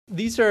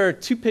these are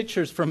two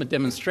pictures from a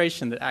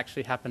demonstration that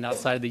actually happened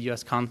outside of the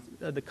U.S.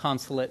 The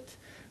consulate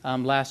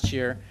last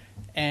year.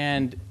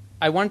 And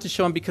I wanted to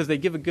show them because they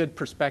give a good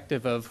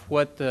perspective of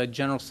what the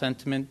general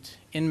sentiment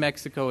in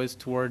Mexico is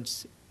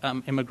towards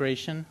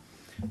immigration.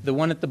 The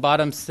one at the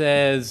bottom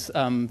says,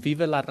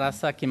 Vive la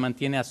raza que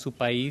mantiene a su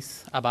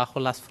país abajo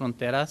las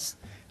fronteras.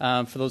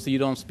 For those of you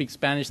who don't speak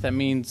Spanish, that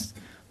means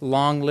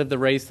long live the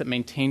race that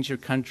maintains your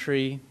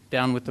country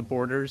down with the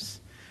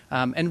borders.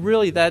 And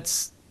really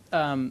that's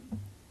in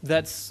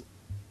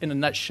a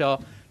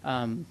nutshell,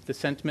 the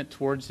sentiment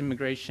towards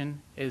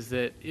immigration is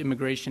that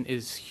immigration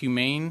is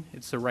humane.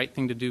 It's the right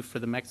thing to do for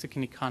the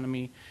Mexican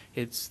economy.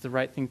 It's the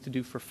right thing to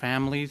do for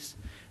families.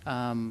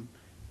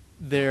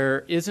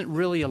 There isn't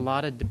really a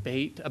lot of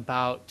debate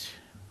about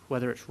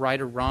whether it's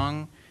right or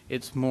wrong.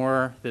 It's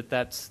more that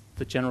that's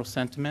the general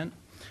sentiment.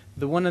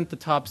 The one at the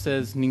top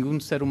says,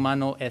 Ningún ser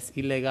humano es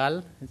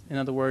ilegal. In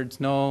other words,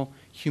 no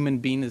human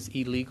being is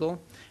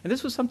illegal. And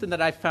this was something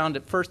that I found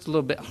at first a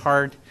little bit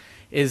hard,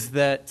 is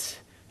that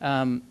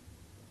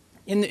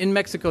in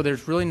Mexico,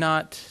 there's really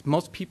not,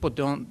 most people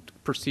don't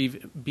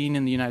perceive being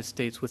in the United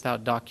States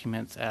without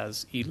documents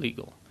as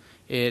illegal.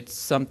 It's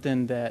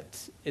something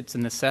that, it's a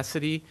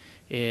necessity.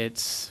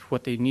 It's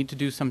what they need to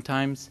do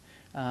sometimes.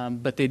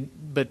 But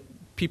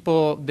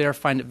people there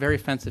find it very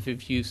offensive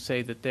if you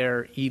say that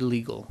they're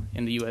illegal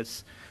in the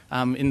U.S.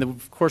 In the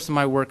course of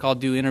my work, I'll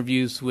do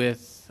interviews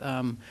with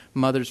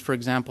mothers, for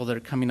example, that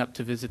are coming up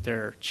to visit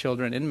their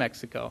children in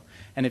Mexico.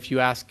 And if you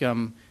ask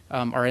them,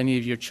 are any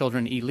of your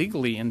children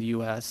illegally in the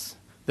U.S.,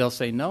 they'll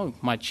say, no,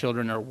 my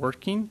children are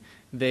working.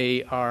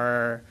 They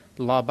are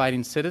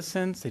law-abiding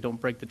citizens. They don't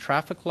break the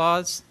traffic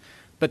laws.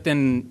 But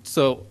then,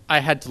 so I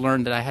had to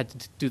learn that I had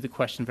to do the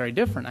question very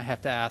different. I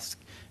have to ask,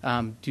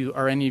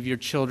 are any of your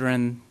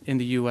children in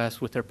the U.S.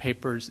 with their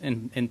papers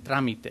in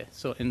trámite,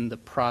 so in the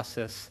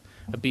process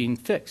of being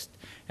fixed?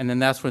 And then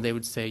that's where they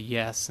would say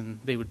yes, and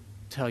they would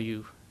tell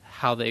you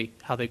how they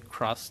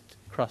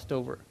crossed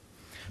over.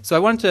 So I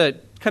wanted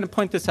to kind of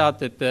point this out,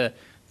 that the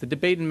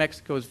debate in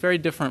Mexico is very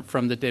different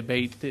from the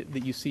debate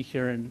that you see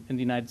here in the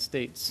United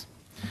States.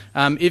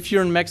 If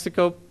you're in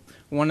Mexico,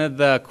 one of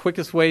the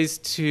quickest ways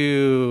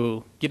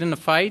to get in a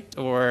fight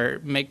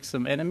or make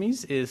some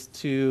enemies is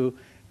to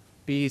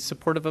be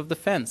supportive of the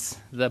fence,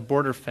 the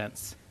border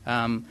fence.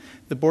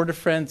 The border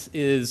fence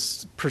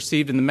is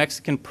perceived in the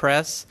Mexican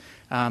press,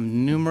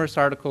 numerous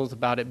articles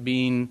about it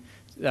being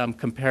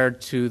compared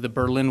to the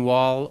Berlin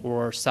Wall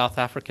or South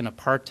African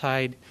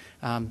apartheid.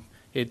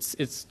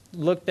 It's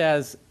looked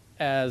as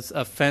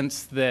a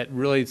fence that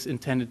really is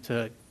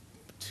intended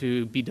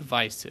to be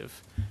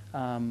divisive.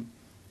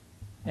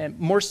 And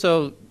more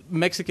so,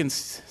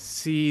 Mexicans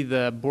see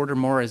the border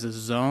more as a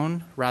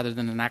zone rather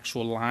than an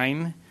actual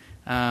line.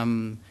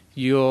 In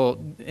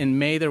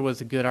May, there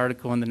was a good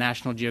article in the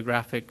National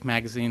Geographic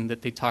magazine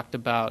that they talked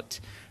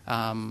about,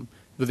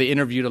 where they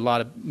interviewed a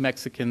lot of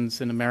Mexicans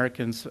and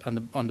Americans on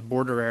the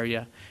border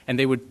area, and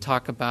they would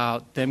talk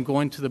about them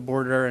going to the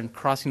border and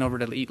crossing over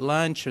to eat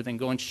lunch, or then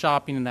going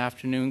shopping in the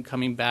afternoon,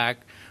 coming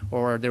back.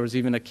 Or there was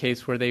even a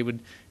case where they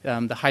would,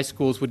 the high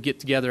schools would get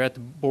together at the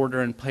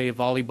border and play a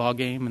volleyball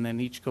game, and then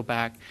each go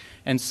back.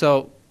 And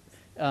so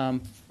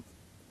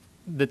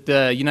that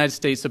the United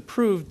States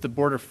approved the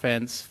border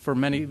fence, for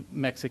many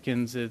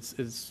Mexicans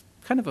is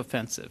kind of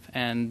offensive,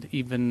 and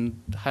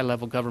even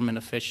high-level government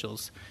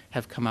officials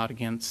have come out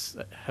against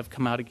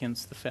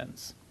the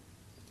fence.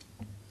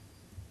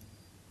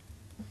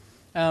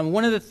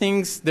 One of the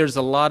things, there's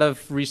a lot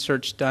of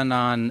research done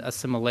on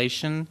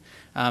assimilation.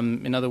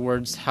 In other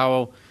words,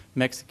 how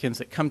Mexicans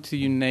that come to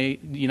the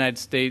United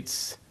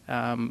States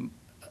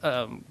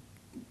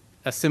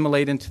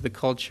assimilate into the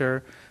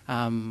culture.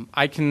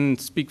 I can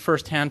speak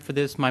firsthand for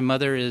this. My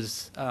mother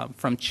is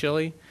from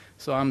Chile,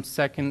 so I'm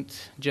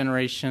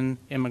second-generation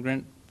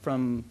immigrant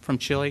from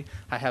Chile.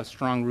 I have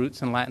strong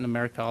roots in Latin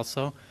America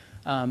also.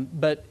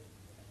 But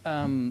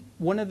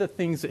one of the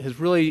things that has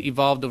really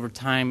evolved over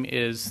time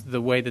is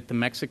the way that the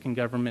Mexican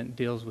government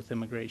deals with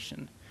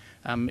immigration.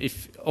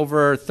 If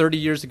over 30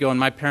 years ago, and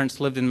my parents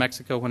lived in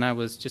Mexico when I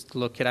was just a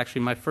little kid.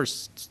 Actually, my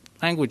first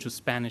language was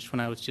Spanish when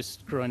I was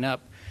just growing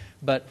up.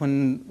 But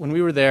when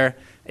we were there,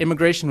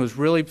 immigration was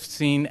really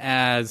seen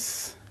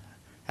as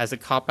a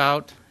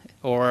cop-out,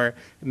 or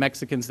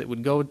Mexicans that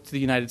would go to the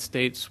United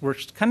States were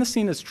kind of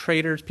seen as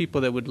traitors, people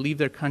that would leave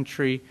their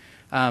country,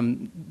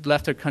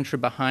 left their country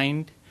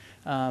behind.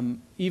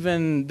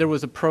 Even there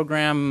was a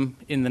program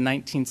in the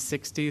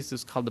 1960s. It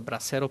was called the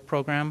Bracero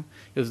program.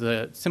 It was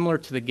similar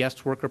to the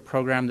guest worker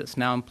program that's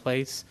now in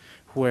place,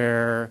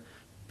 where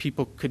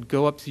people could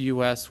go up to the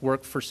U.S.,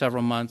 work for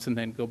several months, and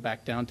then go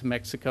back down to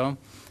Mexico.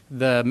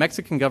 The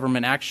Mexican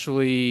government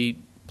actually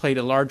played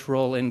a large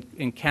role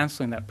in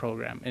canceling that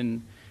program,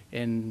 in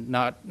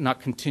not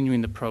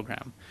continuing the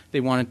program.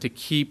 They wanted to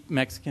keep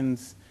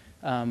Mexicans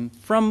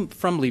from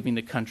leaving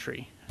the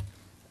country.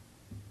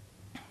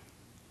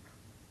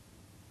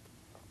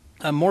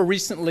 More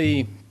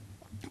recently,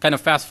 kind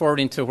of fast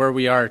forwarding to where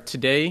we are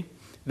today,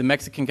 the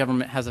Mexican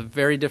government has a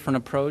very different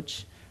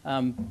approach.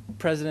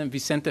 President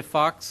Vicente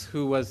Fox,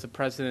 who was the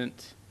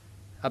president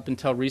up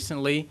until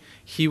recently.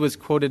 He was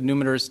quoted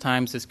numerous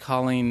times as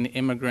calling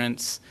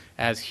immigrants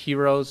as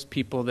heroes,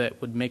 people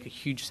that would make a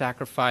huge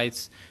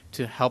sacrifice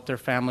to help their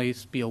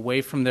families, be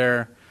away from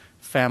their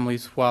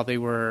families while they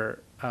were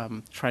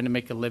trying to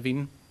make a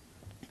living.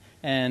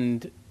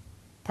 And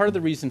part of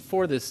the reason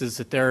for this is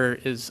that there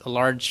is a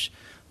large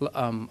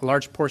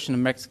portion of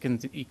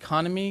Mexican's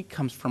economy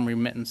comes from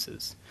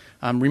remittances.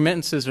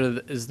 Remittances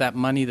is that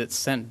money that's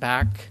sent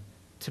back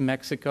to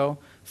Mexico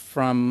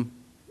from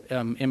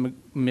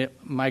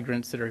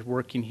migrants that are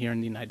working here in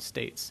the United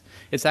States.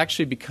 It's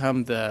actually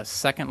become the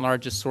second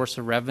largest source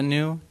of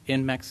revenue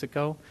in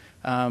Mexico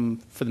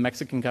for the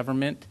Mexican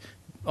government,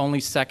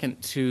 only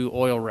second to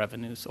oil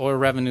revenues. Oil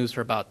revenues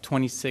are about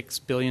 $26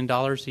 billion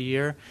a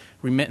year.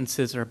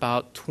 Remittances are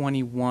about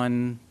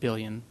 $21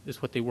 billion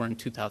is what they were in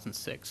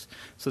 2006.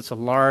 So it's a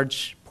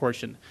large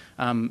portion.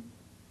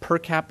 Per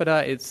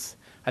capita,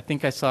 I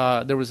think I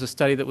saw there was a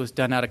study that was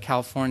done out of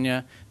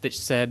California that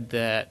said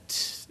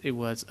that it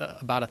was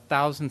about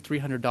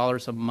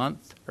 $1,300 a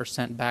month are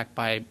sent back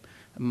by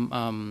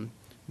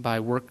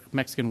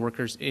Mexican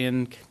workers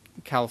in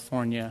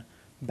California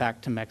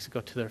back to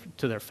Mexico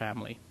to their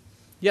family.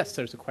 Yes,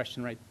 there's a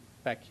question right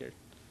back here. Do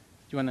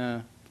you want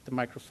to get the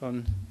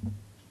microphone?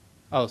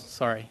 Oh,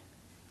 sorry.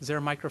 Is there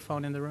a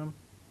microphone in the room?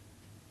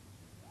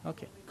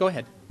 Okay, go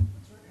ahead.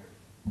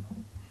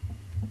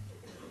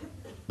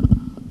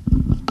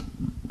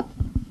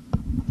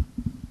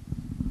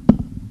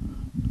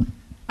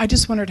 I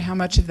just wondered how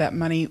much of that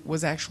money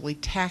was actually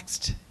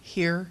taxed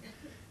here.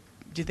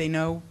 Do they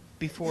know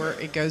before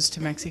it goes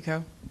to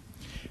Mexico?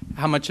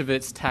 How much of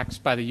it's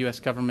taxed by the U.S.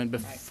 government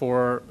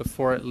before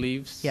it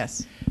leaves?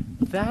 Yes.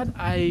 That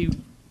I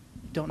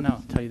don't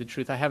know, to tell you the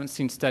truth. I haven't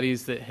seen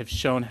studies that have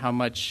shown how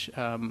much.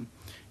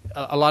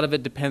 A lot of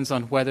it depends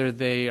on whether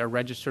they are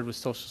registered with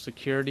Social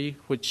Security,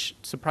 which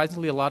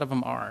surprisingly a lot of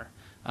them are.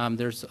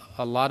 There's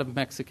a lot of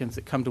Mexicans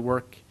that come to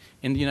work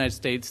in the United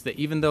States that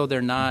even though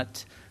they're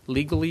not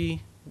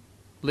legally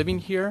living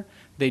here,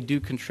 they do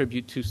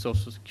contribute to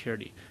Social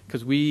Security.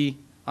 Because we,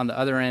 on the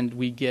other end,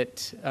 we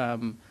get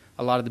a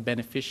lot of the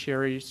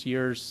beneficiaries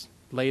years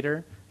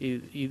later,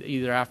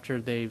 either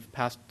after they've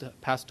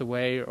passed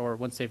away or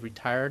once they've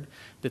retired,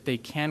 that they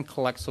can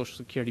collect Social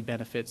Security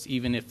benefits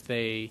even if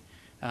they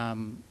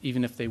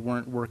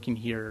weren't working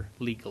here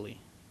legally.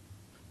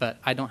 But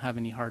I don't have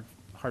any hard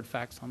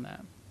facts on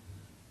that.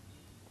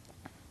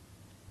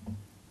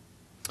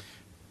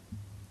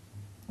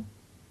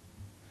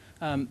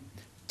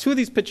 Two of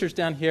these pictures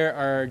down here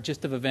are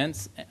just of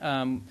events.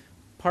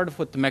 Part of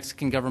what the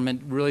Mexican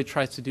government really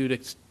tries to do to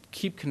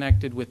keep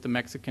connected with the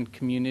Mexican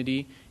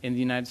community in the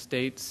United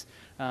States.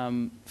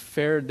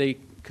 They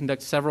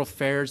conduct several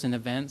fairs and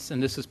events,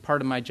 and this is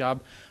part of my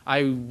job.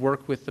 I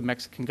work with the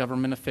Mexican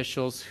government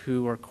officials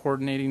who are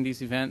coordinating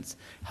these events,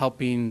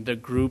 helping the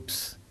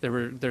groups,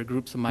 their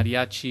groups of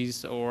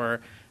mariachis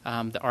or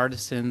the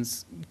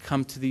artisans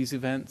come to these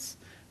events.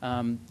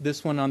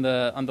 This one on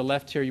the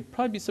left here, you'd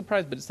probably be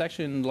surprised, but it's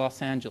actually in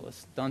Los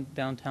Angeles,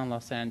 downtown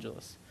Los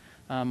Angeles.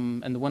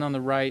 And the one on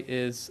the right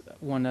is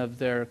one of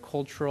their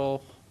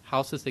cultural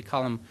houses. They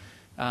call them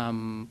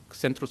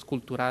centros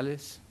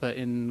culturales, but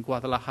in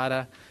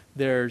Guadalajara,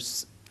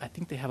 I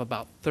think they have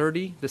about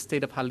 30. The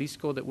state of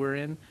Jalisco that we're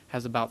in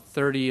has about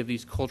 30 of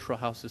these cultural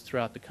houses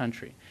throughout the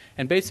country.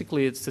 And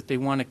basically, it's that they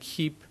want to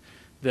keep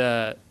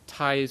the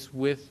ties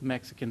with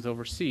Mexicans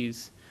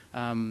overseas.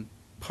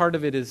 Part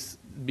of it is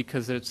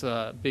because it's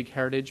a big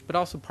heritage, but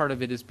also part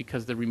of it is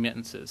because of the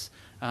remittances.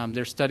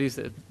 There are studies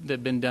that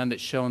have been done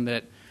that shown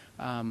that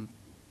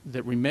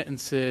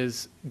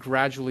remittances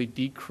gradually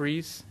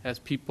decrease as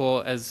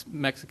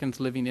Mexicans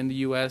living in the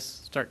U.S.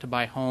 start to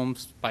buy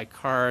homes, buy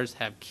cars,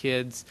 have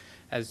kids,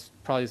 as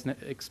probably is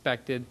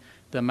expected.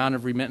 The amount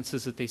of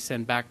remittances that they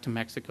send back to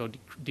Mexico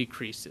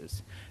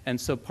decreases. And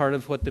so part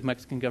of what the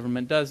Mexican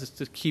government does is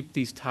to keep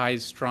these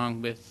ties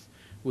strong with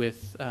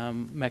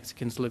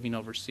Mexicans living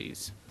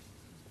overseas.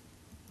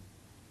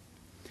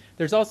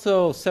 There's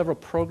also several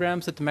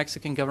programs that the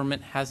Mexican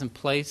government has in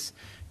place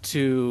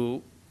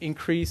to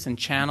increase and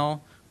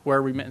channel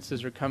where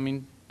remittances are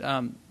coming,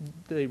 the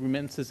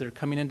remittances that are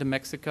coming into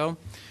Mexico.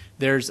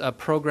 There's a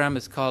program,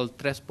 it's called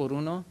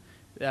 3x1,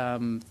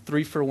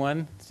 3 for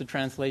 1, it's the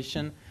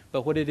translation.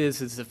 But what it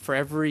is that for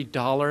every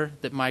dollar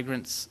that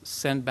migrants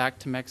send back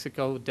to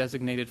Mexico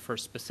designated for a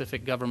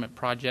specific government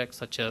project,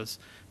 such as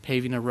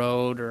paving a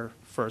road or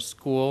for a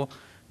school,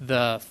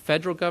 the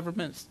federal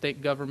government,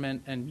 state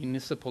government, and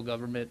municipal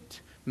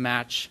government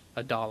match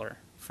 $1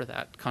 for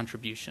that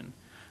contribution.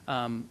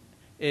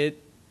 It's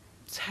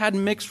had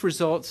mixed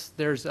results.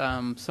 There's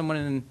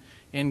someone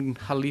in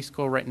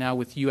Jalisco right now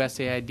with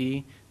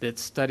USAID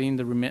that's studying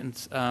the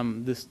remittance,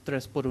 this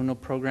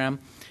 3x1 program.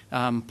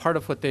 Part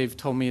of what they've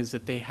told me is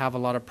that they have a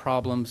lot of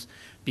problems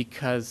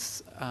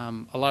because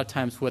a lot of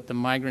times what the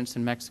migrants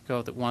in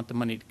Mexico that want the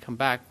money to come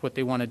back, what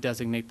they want to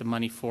designate the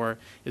money for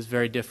is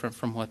very different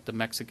from what the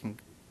Mexican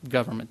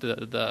government,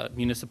 the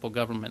municipal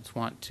governments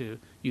want to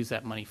use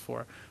that money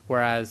for.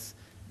 Whereas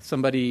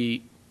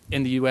somebody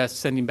in the U.S.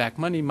 sending back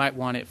money might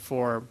want it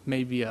for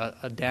maybe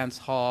a dance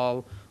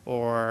hall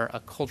or a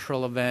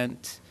cultural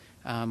event,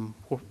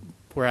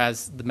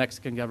 whereas the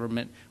Mexican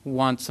government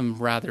wants them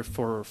rather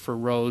for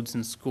roads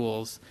and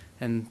schools.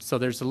 And so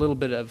there's a little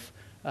bit of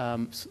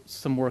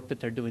some work that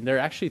they're doing. They're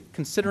actually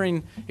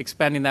considering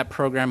expanding that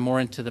program more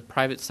into the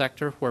private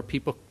sector where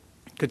people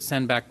could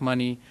send back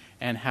money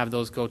and have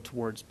those go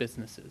towards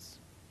businesses.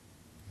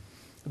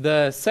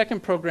 The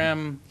second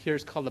program here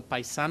is called the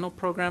Paisano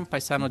program.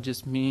 Paisano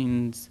just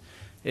means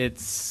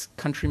it's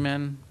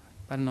countrymen.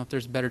 I don't know if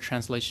there's a better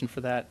translation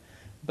for that.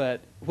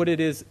 But what it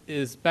is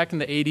back in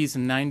the 80s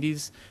and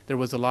 90s, there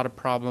was a lot of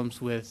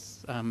problems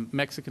with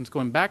Mexicans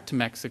going back to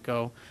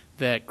Mexico,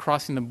 that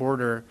crossing the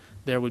border,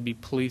 there would be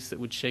police that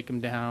would shake them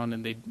down,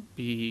 and they'd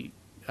be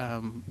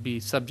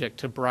subject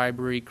to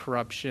bribery,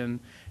 corruption.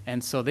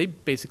 And so they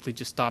basically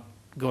just stopped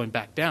going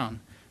back down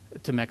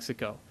to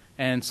Mexico.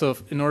 And so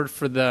in order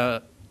for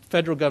the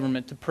federal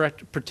government to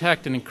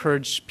protect and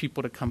encourage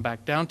people to come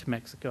back down to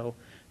Mexico,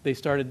 they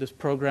started this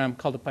program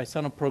called the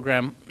Paisano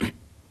program,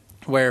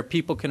 where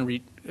people can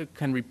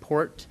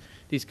report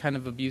these kind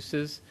of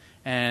abuses,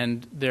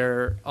 and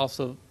they're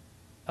also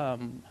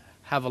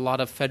have a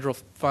lot of federal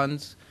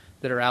funds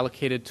that are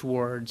allocated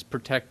towards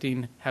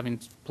protecting, having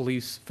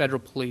federal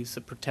police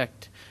that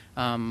protect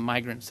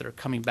migrants that are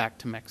coming back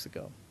to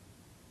Mexico.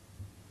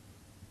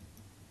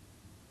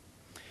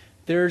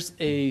 There's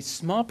a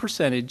small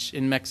percentage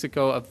in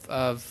Mexico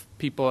of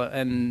people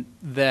and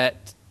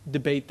that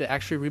debate that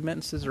actually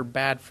remittances are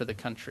bad for the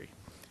country.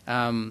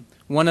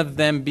 One of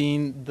them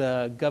being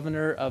the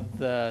governor of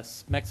the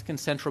Mexican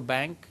Central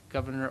Bank,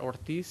 Governor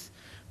Ortiz.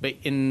 But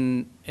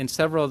in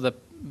several of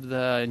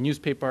the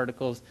newspaper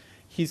articles,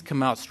 he's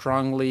come out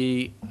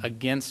strongly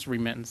against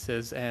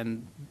remittances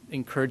and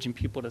encouraging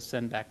people to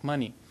send back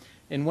money.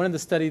 In one of the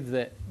studies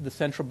that the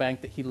central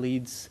bank that he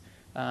leads,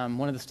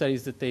 one of the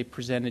studies that they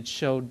presented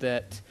showed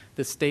that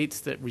the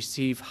states that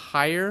receive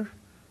higher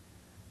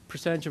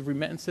percentage of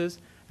remittances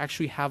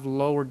actually have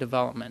lower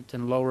development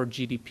and lower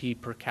GDP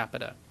per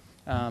capita.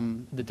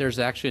 That there's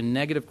actually a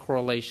negative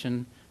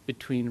correlation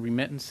between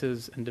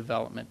remittances and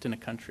development in a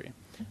country.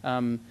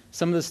 Some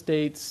of the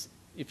states,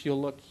 if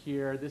you'll look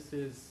here, this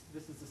is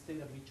the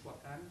state of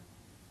Michoacan.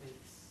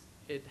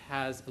 It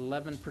has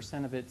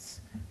 11% of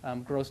its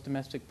gross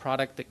domestic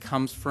product that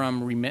comes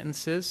from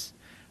remittances.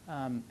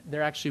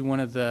 They're actually one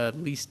of the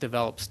least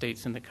developed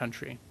states in the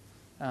country.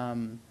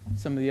 Some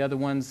of the other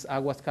ones,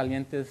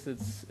 Aguascalientes,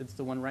 it's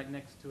the one right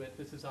next to it.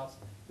 This is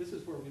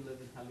where we live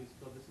in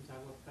Jalisco. This is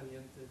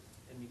Aguascalientes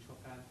in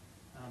Michoacan.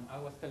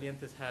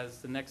 Aguascalientes has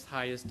the next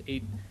highest,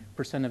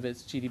 8% of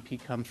its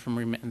GDP comes from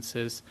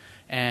remittances,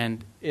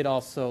 and it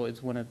also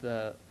is one of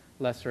the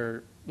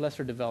lesser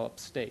developed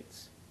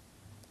states.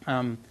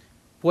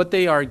 What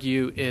they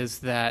argue is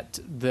that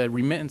the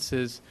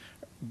remittances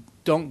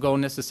don't go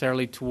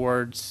necessarily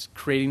towards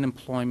creating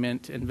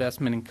employment,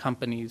 investment in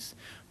companies,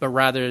 but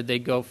rather they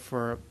go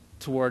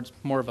towards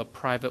more of a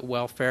private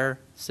welfare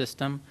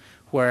system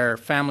where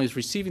families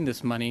receiving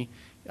this money,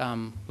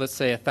 let's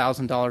say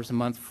 $1,000 a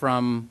month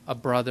from a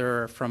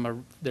brother or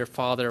from their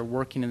father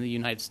working in the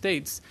United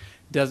States,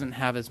 doesn't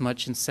have as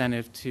much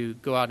incentive to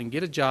go out and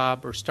get a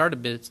job or start a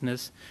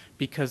business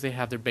because they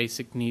have their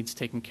basic needs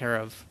taken care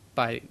of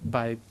by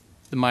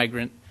the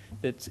migrant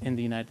that's in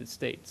the United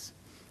States.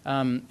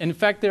 And in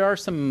fact,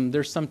 there's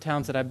some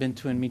towns that I've been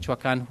to in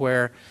Michoacan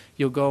where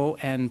you'll go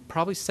and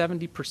probably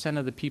 70%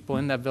 of the people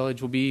in that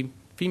village will be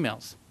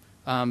females,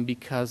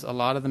 because a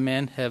lot of the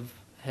men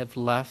have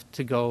left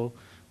to go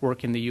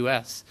work in the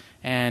U.S.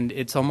 And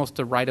it's almost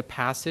a rite of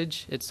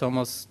passage. It's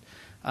almost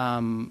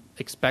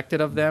expected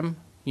of them.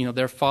 You know,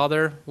 their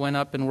father went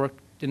up and worked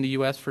in the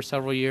U.S. for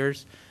several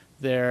years.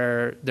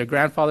 Their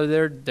grandfather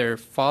did, their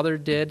father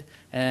did,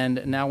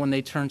 and now when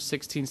they turn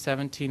 16,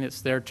 17,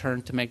 it's their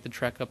turn to make the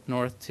trek up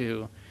north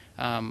to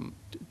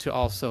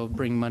also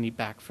bring money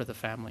back for the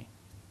family.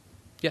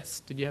 Yes,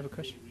 did you have a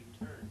question?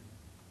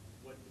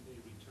 What do they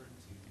return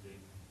to? Do they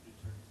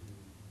return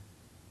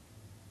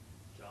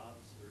to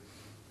jobs or?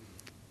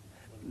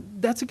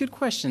 That's a good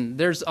question.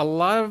 There's a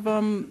lot of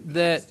them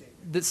that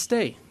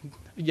stay.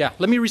 Yeah,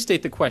 let me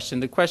restate the question.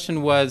 The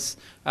question was,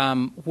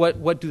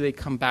 what do they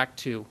come back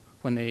to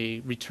when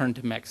they return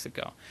to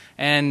Mexico?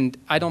 And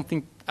I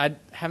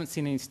haven't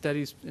seen any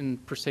studies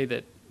per se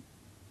that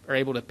are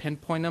able to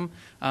pinpoint them.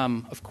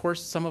 Of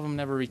course, some of them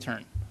never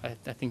return.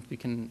 I think we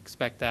can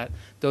expect that.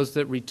 Those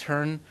that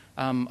return,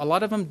 a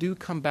lot of them do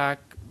come back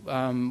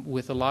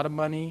with a lot of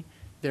money.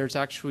 There's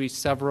actually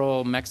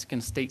several Mexican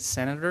state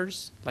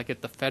senators, like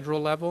at the federal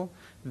level,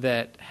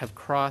 that have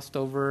crossed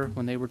over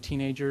when they were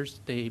teenagers.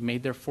 They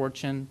made their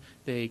fortune.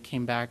 They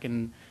came back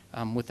and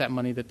with that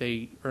money that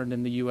they earned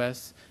in the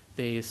U.S.,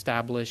 they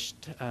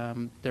established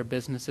their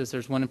businesses.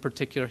 There's one in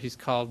particular,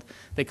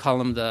 they call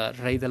him the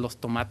Rey de los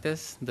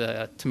Tomates,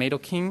 the tomato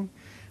king.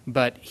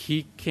 But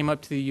he came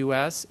up to the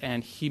U.S.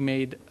 and he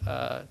made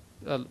a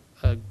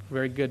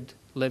very good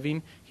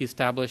living. He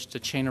established a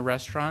chain of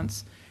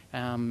restaurants.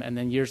 And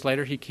then years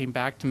later, he came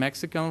back to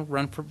Mexico,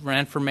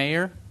 ran for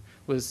mayor,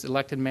 was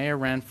elected mayor,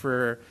 ran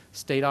for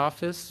state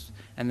office,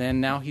 and then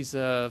now he's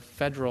a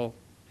federal.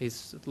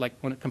 He's like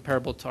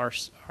comparable to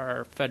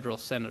our federal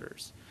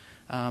senators.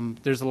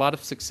 There's a lot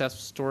of success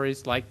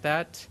stories like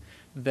that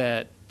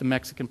that the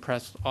Mexican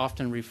press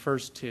often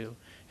refers to,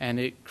 and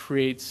it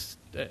creates.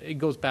 It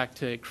goes back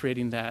to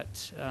creating that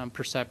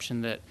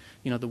perception that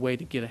the way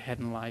to get ahead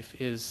in life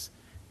is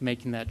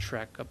making that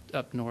trek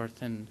up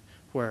north and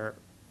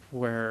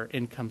where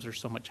incomes are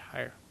so much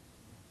higher.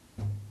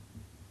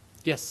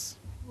 Yes.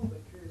 A little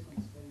bit curious on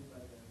the study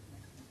by the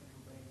Mexican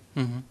Central Bank.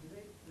 Mm-hmm. Do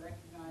they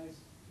recognize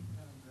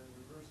kind of the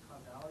reverse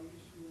causality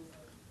issue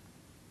of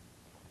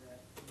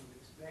that you would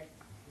expect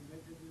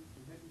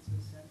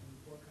remittances sent from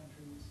poor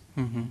countries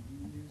Mm-hmm. to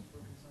be used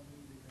for consumption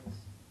because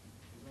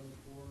there's other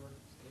poor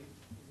states?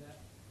 Is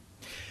that?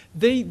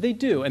 They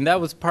do, and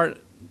that was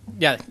part.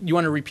 Yeah, you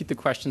want to repeat the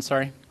question?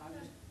 Sorry.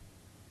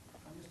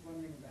 I'm just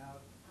wondering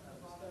about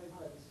the studies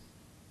by the.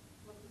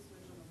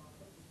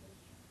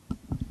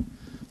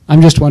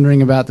 I'm just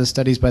wondering about the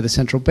studies by the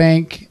central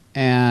bank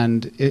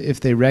and if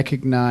they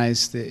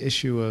recognize the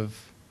issue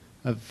of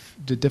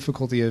the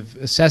difficulty of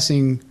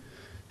assessing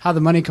how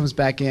the money comes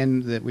back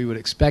in, that we would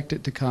expect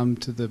it to come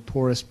to the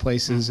poorest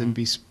places and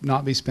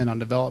not be spent on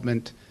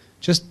development,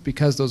 just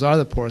because those are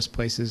the poorest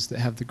places that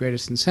have the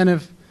greatest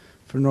incentive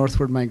for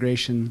northward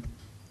migration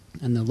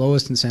and the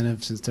lowest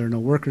incentive, since there are no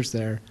workers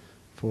there,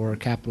 for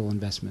capital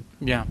investment.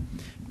 Yeah,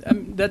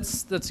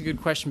 that's a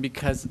good question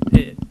because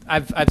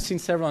I've seen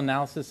several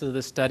analyses of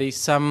this study.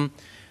 Some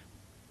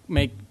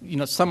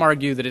some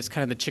argue that it's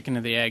kind of the chicken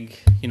or the egg.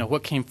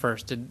 What came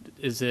first?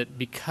 Is it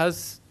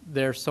because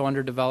they're so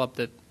underdeveloped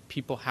that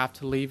people have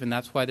to leave, and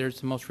that's why there's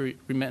the most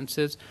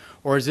remittances,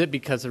 or is it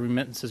because the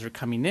remittances are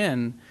coming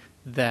in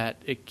that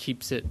it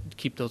keep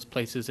those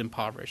places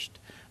impoverished?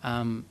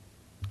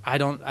 I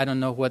don't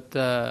know what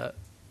the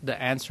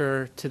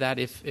answer to that,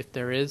 if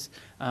there is,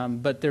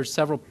 but there's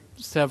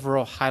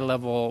several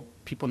high-level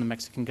people in the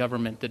Mexican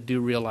government that do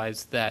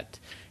realize that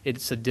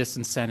it's a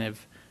disincentive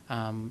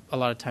a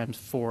lot of times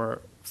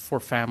for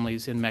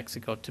families in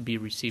Mexico to be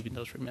receiving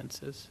those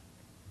remittances.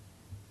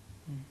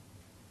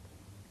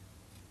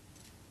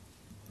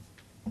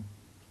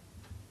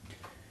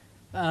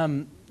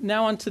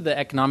 Now on to the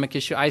economic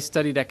issue. I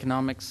studied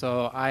economics,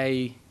 so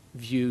I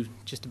view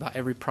just about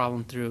every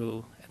problem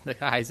through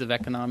the eyes of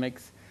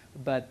economics.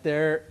 But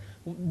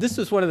this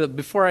was one of the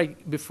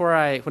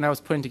when I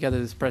was putting together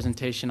this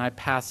presentation, I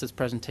passed this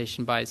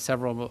presentation by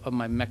several of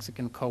my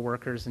Mexican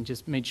coworkers and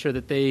just made sure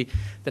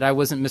that I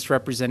wasn't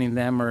misrepresenting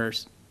them or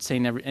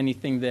saying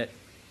anything that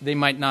they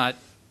might not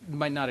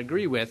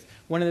agree with.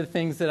 One of the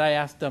things that I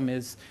asked them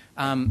is,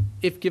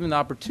 if given the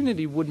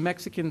opportunity, would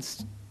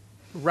Mexicans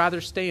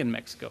rather stay in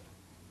Mexico,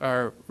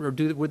 or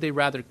would they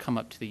rather come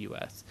up to the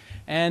U.S.?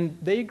 And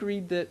they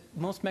agreed that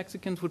most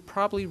Mexicans would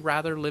probably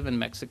rather live in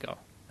Mexico.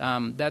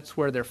 That's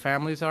where their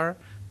families are.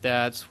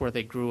 That's where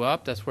they grew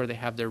up. That's where they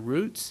have their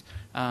roots.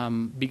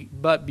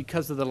 But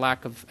because of the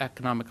lack of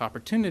economic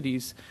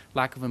opportunities,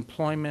 lack of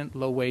employment,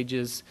 low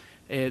wages,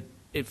 it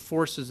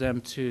forces them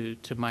to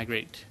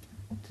migrate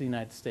to the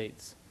United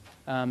States.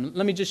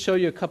 Let me just show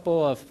you a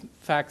couple of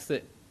facts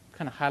that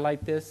kind of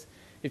highlight this.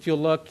 If you'll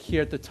look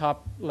here at the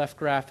top left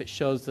graph, it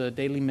shows the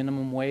daily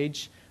minimum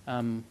wage.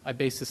 I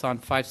base this on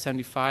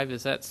 $5.75.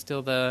 Is that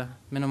still the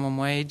minimum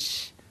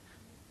wage?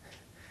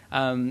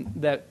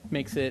 That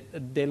makes it a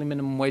daily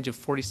minimum wage of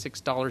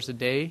 $46 a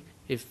day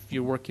if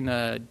you're working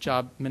a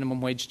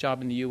minimum wage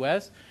job in the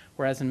U.S.,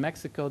 whereas in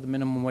Mexico, the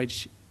minimum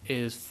wage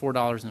is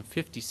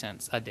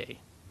 $4.50 a day.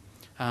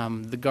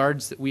 The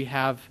guards that we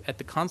have at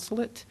the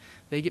consulate,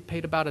 they get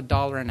paid about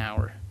 $1 an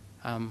hour,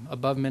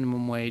 above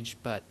minimum wage,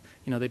 but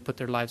they put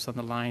their lives on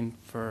the line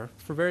for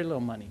very little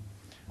money.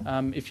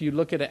 If you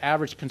look at an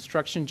average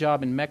construction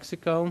job in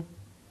Mexico,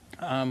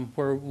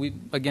 where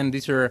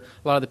these are a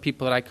lot of the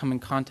people that I come in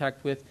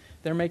contact with,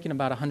 they're making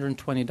about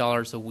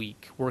 $120 a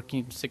week,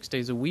 working 6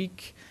 days a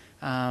week,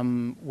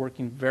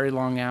 working very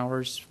long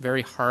hours,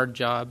 very hard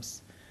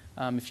jobs.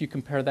 If you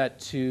compare that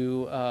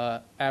to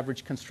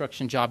average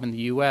construction job in the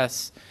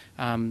U.S.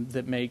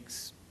 That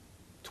makes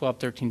 $12,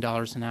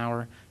 $13 an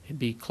hour, it'd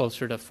be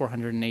closer to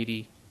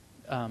 $480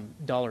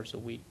 a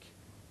week.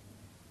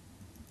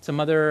 Some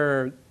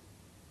other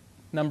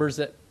numbers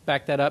that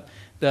back that up: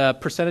 the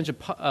percentage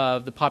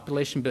of the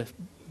population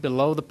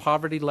below the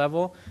poverty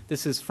level.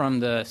 This is from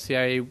the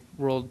CIA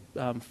World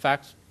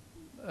facts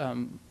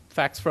from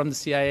the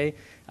CIA.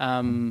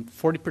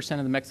 40%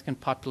 of the Mexican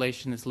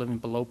population is living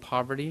below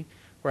poverty,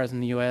 whereas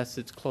in the U.S.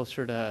 it's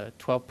closer to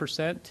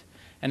 12%.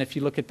 And if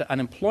you look at the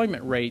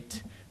unemployment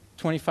rate,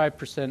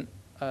 25%.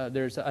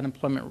 There's an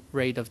unemployment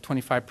rate of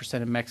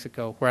 25% in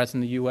Mexico, whereas in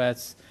the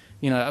U.S.,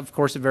 of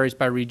course it varies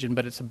by region,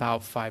 but it's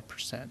about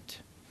 5%.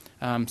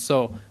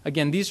 So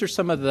again, these are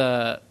some of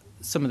the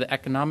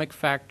economic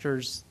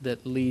factors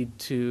that lead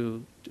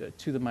to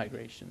the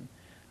migration.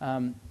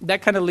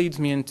 That kind of leads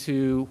me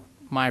into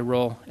my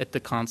role at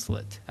the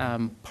consulate.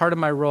 Part of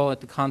my role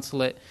at the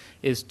consulate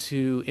is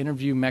to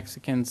interview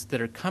Mexicans that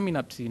are coming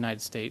up to the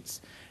United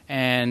States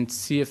and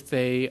see if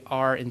they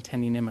are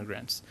intending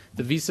immigrants.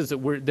 The visas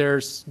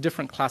there's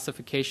different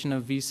classification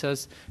of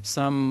visas.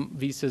 Some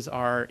visas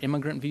are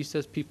immigrant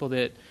visas, people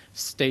that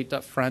state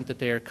up front that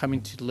they are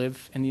coming to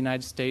live in the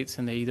United States,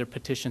 and they either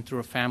petition through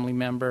a family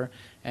member,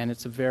 and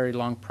it's a very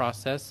long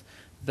process.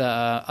 The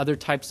other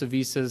types of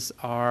visas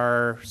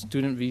are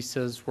student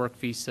visas, work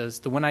visas.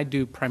 The one I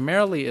do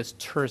primarily is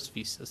tourist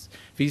visas,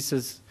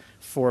 visas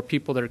for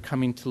people that are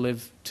coming to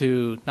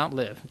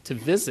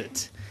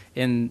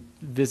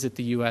visit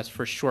the U.S.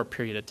 for a short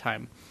period of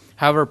time.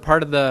 However,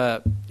 part of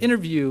the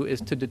interview is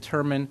to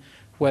determine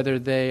whether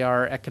they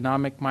are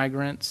economic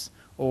migrants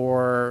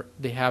or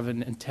they have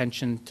an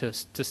intention to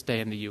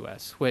stay in the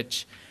U.S.,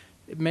 which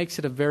it makes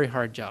it a very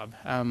hard job.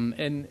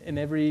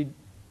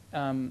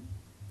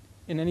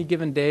 In any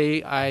given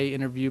day, I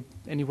interview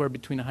anywhere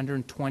between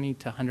 120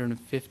 to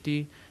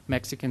 150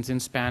 Mexicans in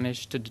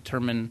Spanish to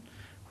determine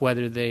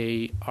whether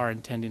they are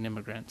intending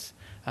immigrants.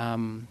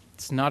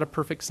 It's not a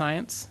perfect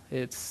science.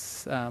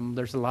 There's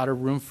a lot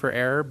of room for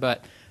error,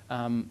 but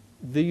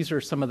these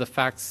are some of the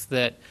facts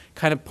that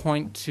kind of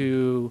point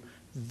to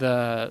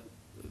the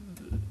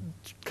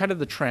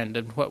trend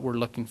and what we're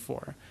looking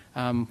for.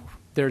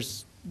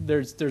 There's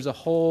a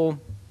whole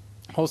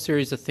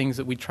series of things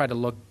that we try to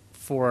look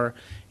for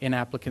in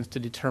applicants to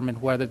determine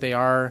whether they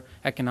are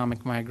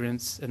economic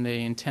migrants and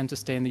they intend to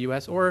stay in the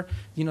U.S. or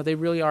they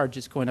really are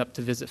just going up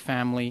to visit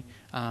family,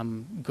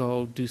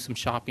 go do some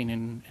shopping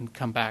and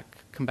come back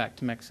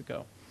to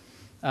Mexico.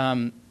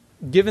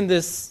 Given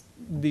these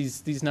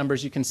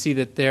numbers, you can see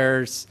that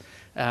there's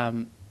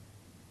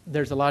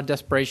a lot of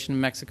desperation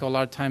in Mexico. A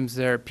lot of times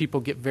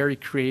people get very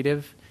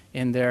creative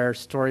in their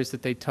stories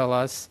that they tell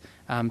us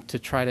to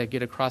try to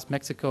get across.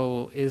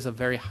 Mexico is a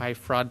very high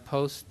fraud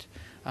post.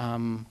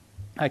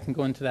 I can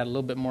go into that a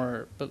little bit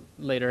more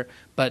later,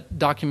 but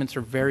documents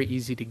are very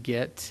easy to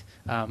get,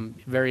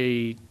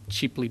 very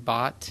cheaply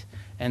bought,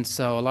 and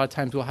so a lot of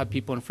times we'll have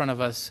people in front of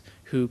us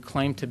who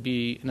claim to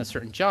be in a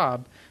certain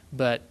job,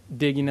 but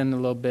digging in a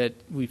little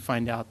bit, we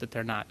find out that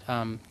they're not.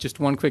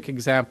 Just one quick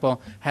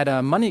example, had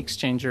a money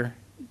exchanger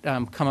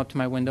come up to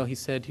my window. He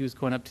said he was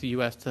going up to the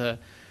U.S.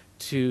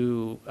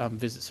 to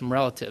visit some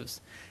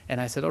relatives. And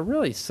I said, oh,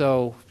 really?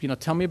 So,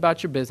 tell me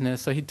about your business.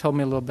 So he told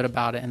me a little bit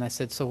about it. And I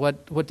said, so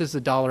what does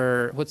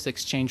what's the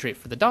exchange rate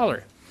for the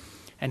dollar?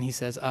 And he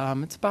says,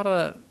 it's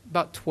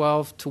about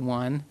 12 to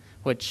 1,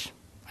 which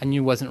I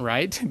knew wasn't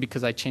right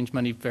because I change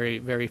money very,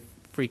 very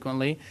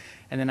frequently.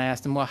 And then I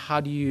asked him, well,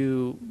 how do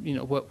you,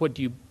 what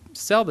do you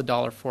sell the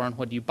dollar for and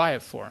what do you buy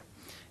it for?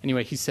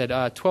 Anyway, he said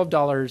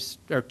 $12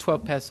 or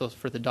 12 pesos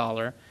for the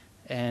dollar,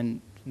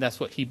 and that's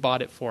what he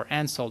bought it for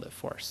and sold it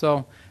for.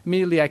 So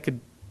immediately I could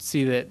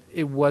see that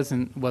it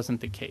wasn't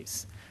the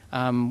case.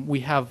 We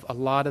have a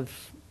lot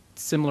of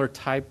similar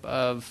type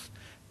of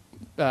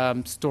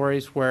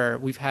stories where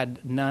we've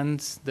had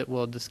nuns that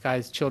will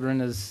disguise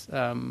children as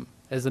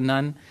a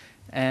nun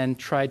and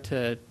try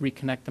to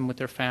reconnect them with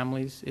their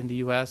families in the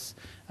U.S.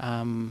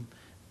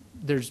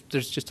 There's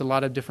just a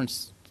lot of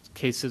different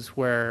cases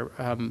where,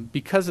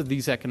 because of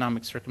these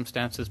economic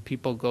circumstances,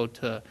 people go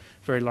to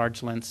very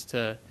large lengths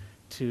to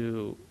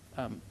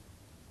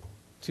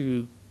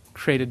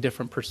create a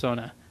different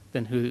persona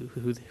than who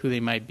they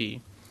might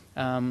be.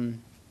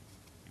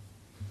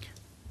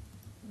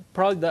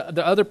 Probably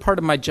the other part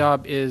of my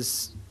job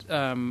is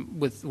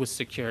with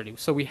security.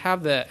 So we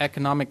have the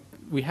economic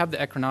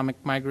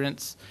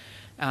migrants,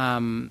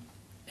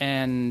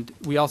 and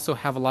we also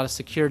have a lot of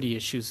security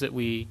issues that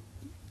we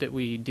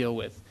deal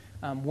with.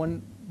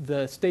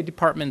 The State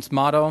Department's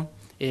motto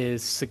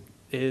is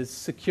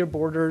secure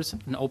borders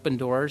and open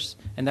doors,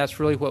 and that's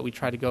really what we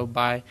try to go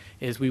by.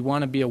 Is we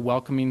want to be a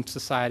welcoming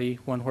society,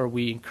 one where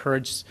we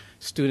encourage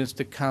students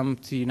to come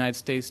to the United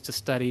States to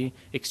study,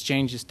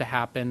 exchanges to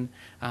happen,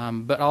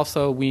 but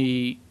also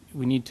we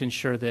need to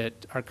ensure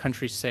that our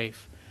country's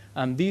safe.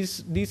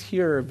 These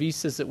here are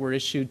visas that were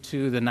issued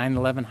to the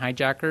 9/11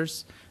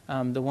 hijackers.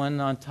 The one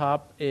on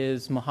top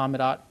is Mohammed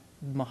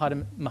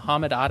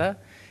Atta.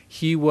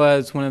 He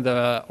was one of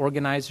the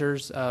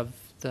organizers of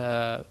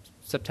the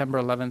September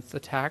 11th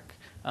attack.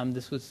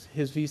 This was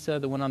his visa.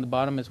 The one on the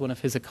bottom is one of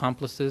his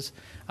accomplices.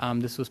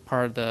 This was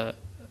part of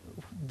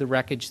the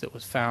wreckage that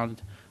was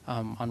found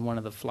on one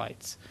of the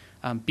flights.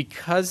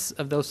 Because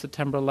of those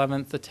September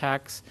 11th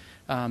attacks,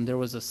 there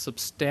was a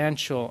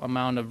substantial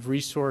amount of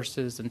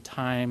resources and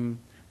time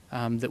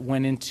that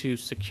went into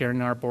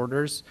securing our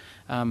borders.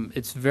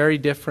 It's very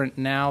different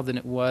now than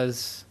it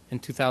was in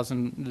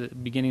the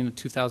beginning of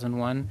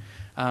 2001.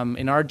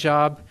 In our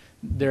job,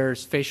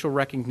 there's facial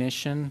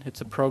recognition.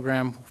 It's a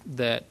program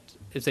that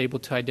is able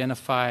to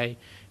identify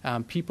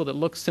people that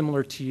look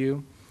similar to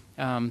you.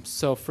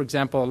 So, for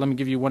example, let me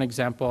give you one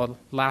example.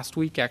 Last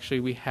week,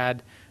 actually, we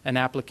had an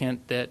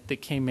applicant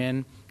that came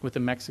in with a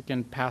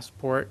Mexican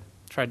passport,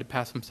 tried to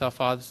pass himself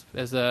off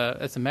as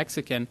a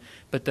Mexican,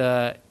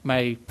 but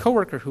my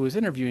coworker who was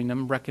interviewing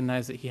him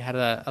recognized that he had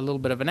a little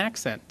bit of an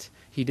accent.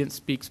 He didn't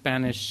speak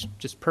Spanish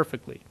just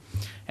perfectly.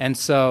 And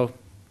so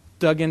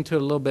dug into it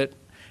a little bit,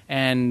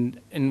 and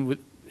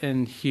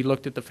he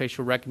looked at the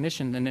facial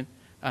recognition, and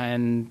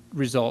and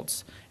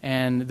results.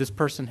 And this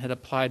person had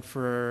applied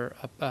for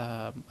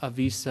a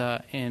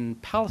visa in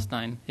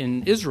Palestine,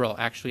 in Israel,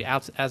 actually,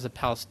 as a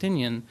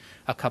Palestinian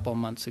a couple of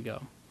months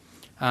ago.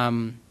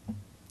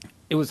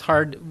 It was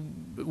hard.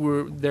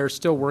 They're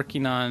still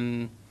working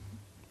on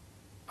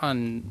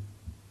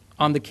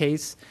the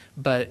case,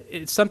 but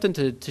it's something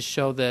to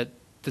show that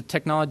the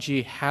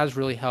technology has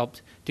really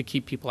helped to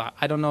keep people out.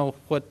 I don't know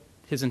what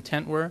his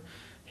intent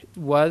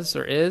was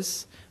or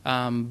is,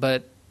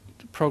 but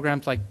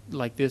programs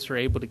like this are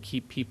able to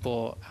keep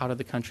people out of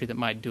the country that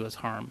might do us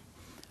harm.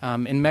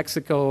 In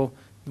Mexico,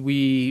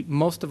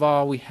 most of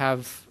all we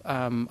have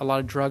a lot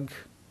of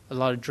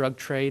drug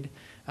trade.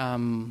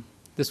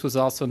 This was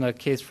also in a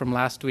case from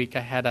last week.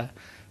 I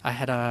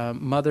had a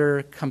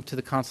mother come to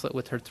the consulate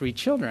with her 3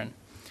 children.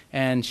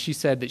 And she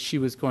said that she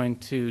was going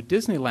to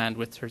Disneyland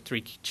with her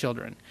 3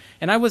 children.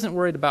 And I wasn't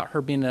worried about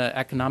her being an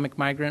economic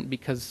migrant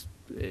because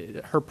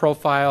her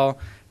profile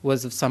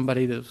was of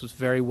somebody that was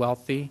very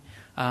wealthy.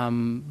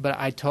 But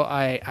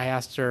I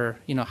asked her,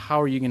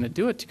 how are you going to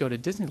do it to go to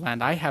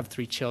Disneyland? I have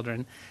 3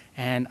 children,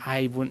 and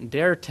I wouldn't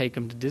dare take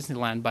them to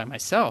Disneyland by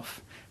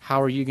myself.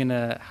 How are you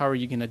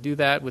gonna do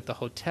that with the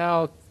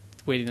hotel,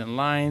 waiting in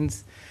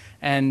lines?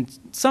 And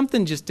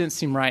something just didn't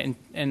seem right.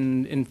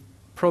 And in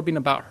probing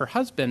about her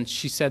husband,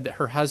 she said that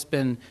her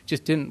husband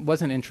just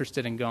wasn't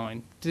interested in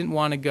going, didn't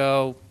want to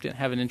go, didn't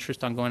have an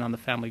interest on going on the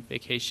family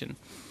vacation.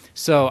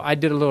 So I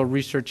did a little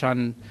research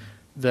on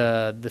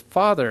the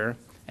father,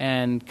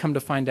 and come to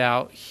find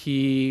out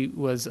he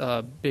was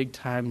a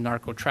big-time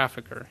narco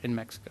trafficker in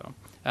Mexico.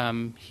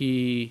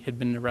 He had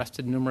been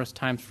arrested numerous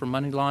times for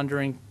money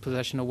laundering,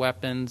 possession of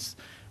weapons,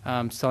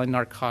 selling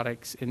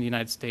narcotics in the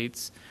United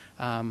States,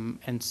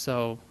 and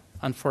so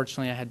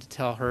unfortunately, I had to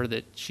tell her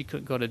that she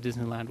couldn't go to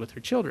Disneyland with her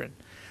children.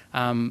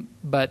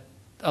 But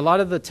a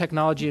lot of the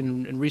technology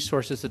and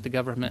resources that the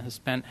government has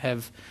spent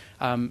have,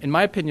 in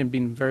my opinion,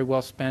 been very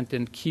well spent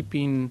in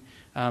keeping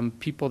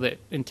people that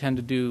intend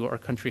to do our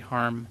country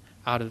harm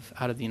out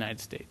of the United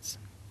States.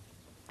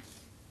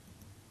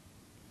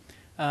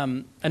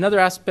 Another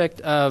aspect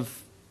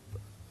of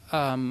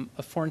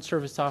a Foreign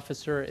Service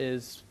officer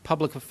is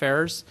public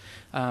affairs.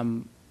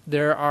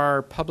 There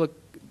are public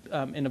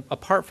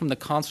apart from the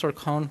consular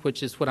cone,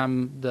 which is what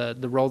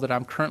the role that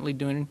I'm currently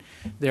doing,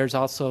 there's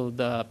also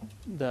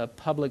the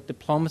public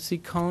diplomacy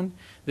cone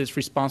that's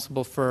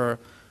responsible for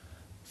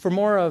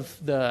more of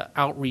the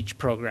outreach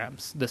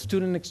programs, the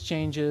student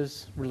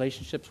exchanges,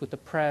 relationships with the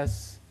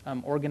press,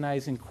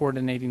 organizing,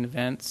 coordinating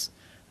events.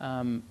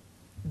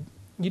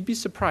 You'd be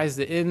surprised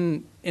that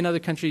in other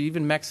countries,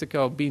 even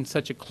Mexico being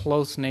such a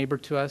close neighbor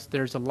to us,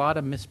 there's a lot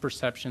of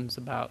misperceptions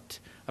about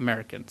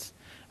Americans.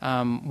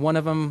 One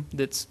of them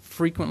that's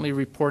frequently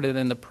reported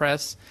in the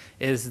press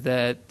is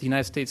that the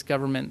United States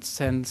government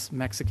sends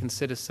Mexican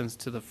citizens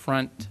to the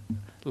front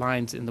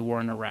lines in the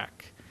war in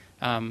Iraq,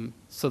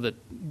 so that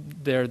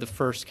they're the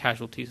first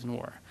casualties in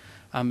war.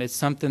 It's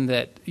something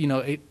that,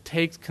 it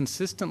takes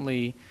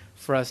consistently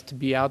for us to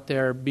be out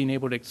there being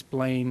able to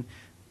explain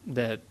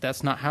that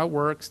that's not how it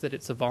works, that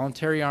it's a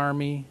voluntary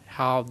army,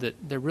 how that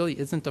there really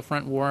isn't a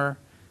front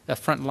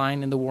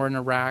line in the war in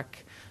Iraq.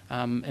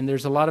 And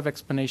there's a lot of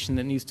explanation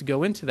that needs to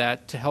go into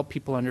that to help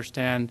people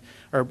understand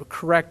or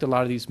correct a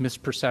lot of these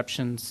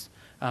misperceptions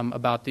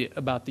about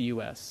the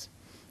U.S.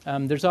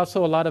 There's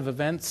also a lot of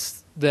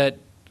events that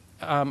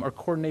are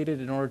coordinated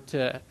in order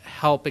to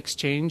help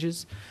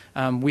exchanges.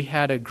 We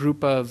had a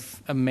group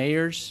of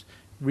mayors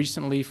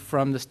recently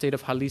from the state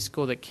of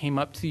Jalisco that came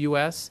up to the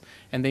U.S.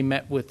 and they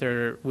met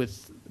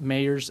with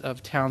mayors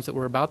of towns that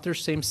were about their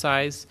same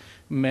size,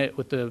 met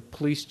with the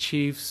police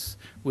chiefs,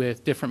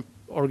 with different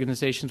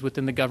organizations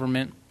within the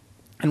government,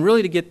 and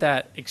really to get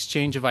that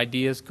exchange of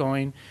ideas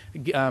going,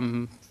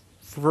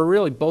 for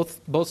really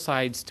both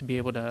sides to be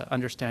able to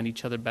understand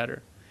each other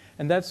better.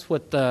 And that's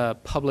what the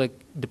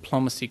public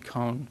diplomacy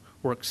cone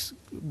works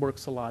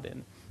a lot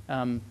in.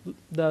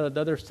 The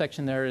other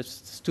section there is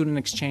student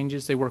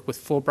exchanges. They work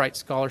with Fulbright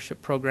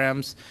scholarship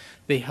programs.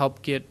 They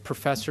help get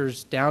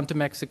professors down to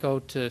Mexico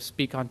to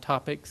speak on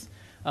topics.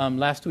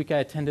 Last week I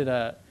attended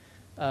a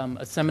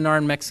seminar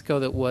in Mexico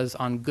that was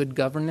on good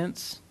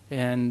governance,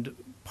 and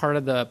part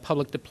of the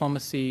public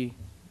diplomacy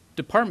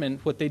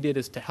department, what they did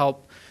is to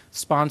help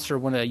sponsor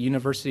a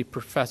university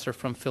professor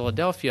from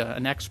Philadelphia,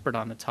 an expert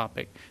on the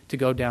topic, to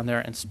go down there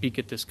and speak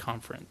at this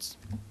conference.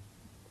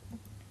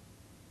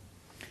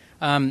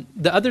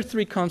 The other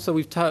 3 cones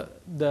that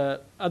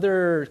the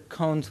other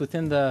cones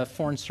within the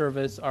Foreign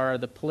Service are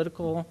the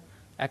political,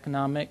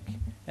 economic,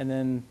 and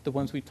then the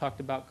ones we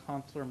talked about,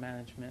 consular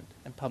management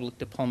and public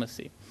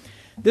diplomacy.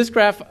 This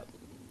graph,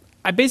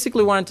 I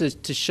basically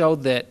wanted to show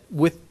that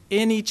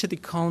within each of the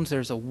cones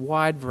there's a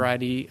wide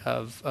variety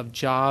of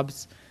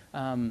jobs.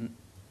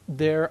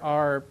 There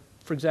are,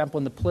 for example,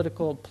 in the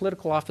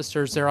political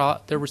officers,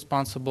 they're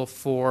responsible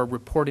for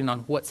reporting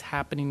on what's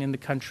happening in the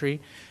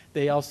country.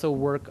 They also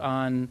work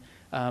on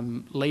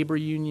labor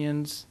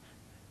unions,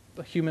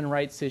 human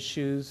rights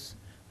issues.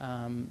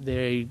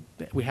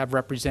 We have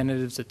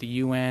representatives at the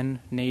UN,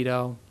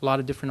 NATO, a lot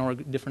of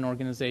different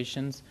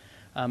organizations.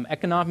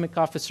 Economic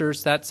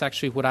officers, that's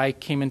actually what I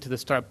came into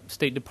the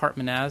State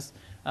Department as.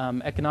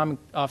 Economic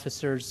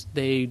officers,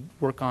 they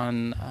work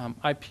on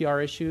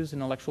IPR issues,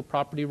 intellectual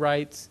property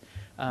rights.